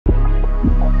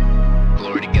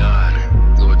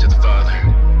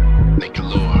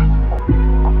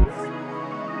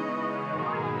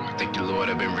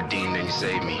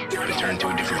save me, but I turned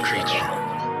to a different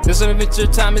creature. This adventure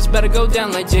time is better go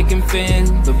down like Jake and Finn.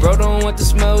 But bro don't want the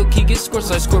smoke, he gets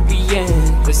scorched like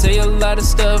Scorpion. They say a lot of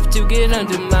stuff to get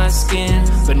under my skin,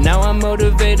 but now I'm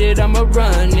motivated, I'ma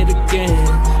run it again.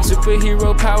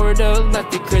 Superhero powered up like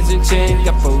the crimson chain.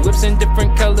 Got 4 whips in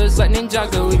different colors like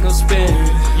Ninjago, we gon' spin.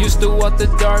 Used to walk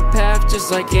the dark path just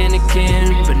like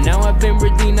Anakin, but now I've been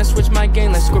redeemed, I switched my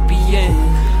game like Scorpion.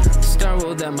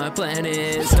 StarWorld at my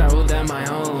planet, StarWorld at my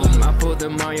home. I pulled the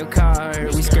Mario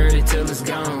Kart, we skirt it till it's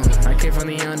gone. I came from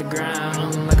the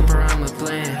underground, like a piranha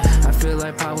plant. I feel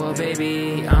like power,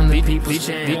 baby, I'm the people's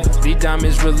champ. These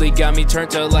diamonds really got me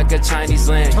turned up like a Chinese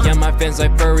land. Yeah, my fans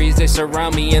like furries, they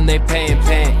surround me and they pay.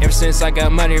 Ever since I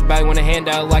got money, everybody wanna hand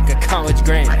out like a college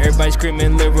grant. Everybody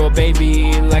screaming Lil Rell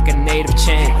Baby like a native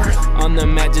chant. On the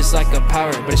mat just like a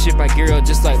pirate, but a shit by Giro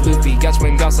just like Luffy. Got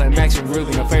swing goss like Max and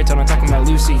Ruby. No fairy tale, I'm talking about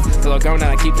Lucy. Till I go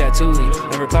now, I keep that Thule.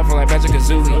 Never platform like Magic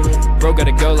Kazooie. Bro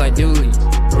gotta go like Dooley.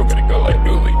 Bro gotta go like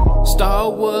Dooley.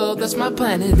 StarWorld, that's my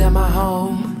planet and my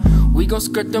home. We gon'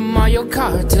 skirt the Mario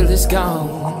Kart till it's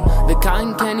gone. The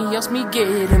cotton candy helps me get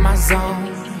in my zone.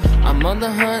 I'm on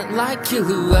the hunt like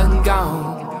Killua and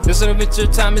gone. This adventure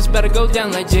time is better go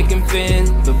down like Jake and Finn.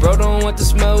 But bro don't want the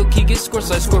smoke, he gets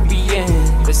scorched like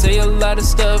Scorpion. They say a lot of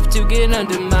stuff to get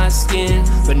under my skin,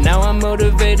 but now I'm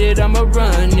motivated, I'ma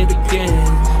run it again.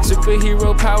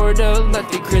 Superhero powered up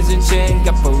like the crimson chain.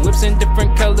 Got 4 whips in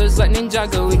different colors like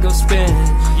Ninjago, we gon' spin.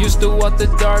 Used to walk the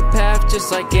dark path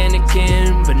just like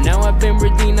Anakin, but now I've been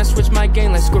redeemed, I switched my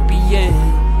game like Scorpion.